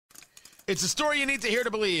It's a story you need to hear to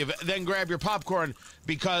believe. Then grab your popcorn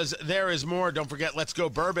because there is more. Don't forget, Let's Go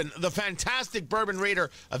Bourbon, the fantastic bourbon reader,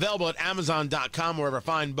 available at Amazon.com, wherever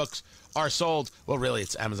fine books are sold. Well, really,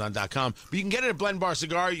 it's Amazon.com. But you can get it at Blend Bar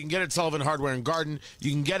Cigar. You can get it at Sullivan Hardware and Garden.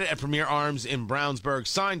 You can get it at Premier Arms in Brownsburg.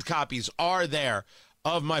 Signed copies are there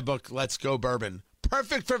of my book, Let's Go Bourbon.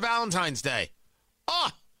 Perfect for Valentine's Day.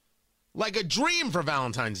 Ah! Like a dream for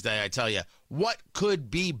Valentine's Day, I tell you. What could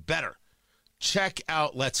be better? Check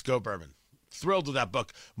out Let's Go Bourbon. Thrilled with that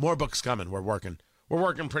book. More books coming. We're working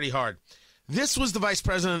pretty hard. This was the Vice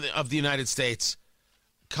President of the United States,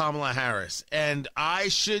 Kamala Harris. And I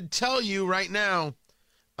should tell you right now,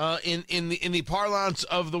 in the parlance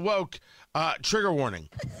of the woke, trigger warning.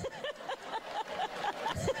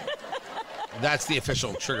 That's the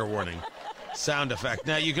official trigger warning sound effect.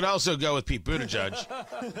 Now, you could also go with Pete Buttigieg.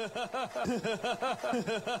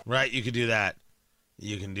 Right, you could do that.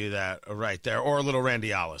 You can do that right there. Or a little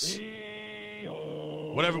Randy Alice.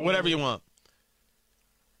 Whatever you want.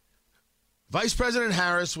 Vice President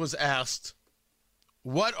Harris was asked,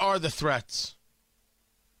 what are the threats?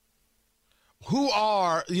 Who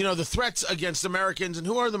are, the threats against Americans, and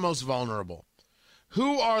who are the most vulnerable?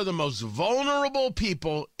 Who are the most vulnerable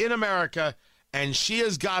people in America? And she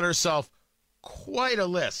has got herself quite a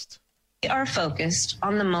list. We are focused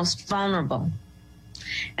on the most vulnerable.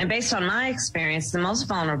 And based on my experience, the most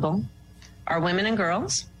vulnerable are women and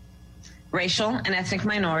girls, racial and ethnic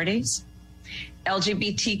minorities,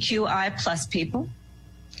 LGBTQI plus people,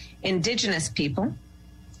 indigenous people,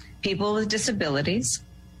 people with disabilities,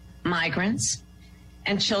 migrants,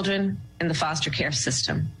 and children in the foster care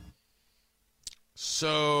system.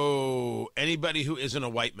 So anybody who isn't a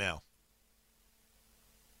white male.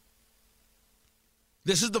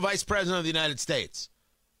 This is the Vice President of the United States.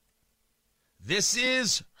 This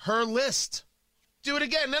is her list. Do it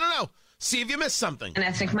again. No. See if you missed something. And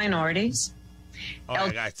ethnic minorities.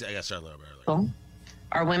 I got to start a little bit early.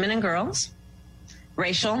 Are women and girls,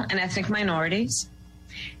 racial and ethnic minorities,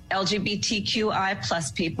 LGBTQI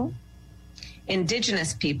plus people,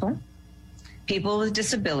 indigenous people, people with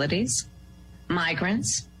disabilities,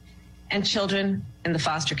 migrants, and children in the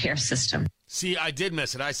foster care system. See, I did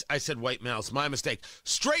miss it. I said white males. My mistake.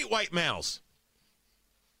 Straight white males.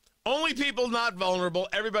 Only people not vulnerable,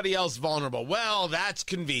 everybody else vulnerable. Well, that's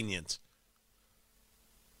convenient.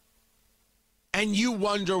 And you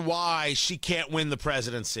wonder why she can't win the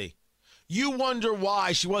presidency. You wonder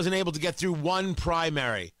why she wasn't able to get through one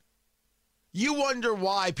primary. You wonder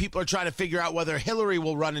why people are trying to figure out whether Hillary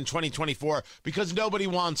will run in 2024 because nobody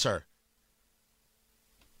wants her.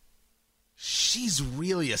 She's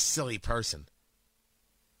really a silly person.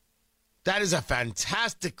 That is a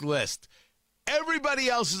fantastic list. Everybody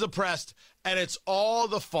else is oppressed, and it's all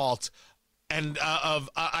the fault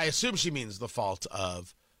I assume she means the fault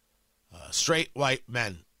of straight white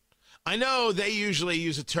men. I know they usually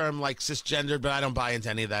use a term like cisgendered, but I don't buy into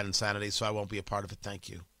any of that insanity, so I won't be a part of it. Thank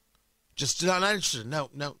you. Just not interested. No.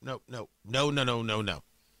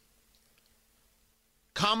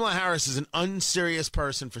 Kamala Harris is an unserious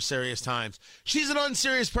person for serious times. She's an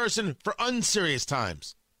unserious person for unserious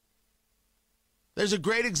times. There's a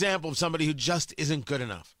great example of somebody who just isn't good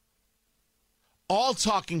enough. All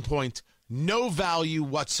talking point, no value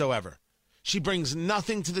whatsoever. She brings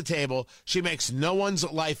nothing to the table. She makes no one's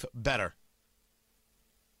life better.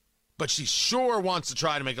 But she sure wants to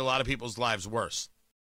try to make a lot of people's lives worse.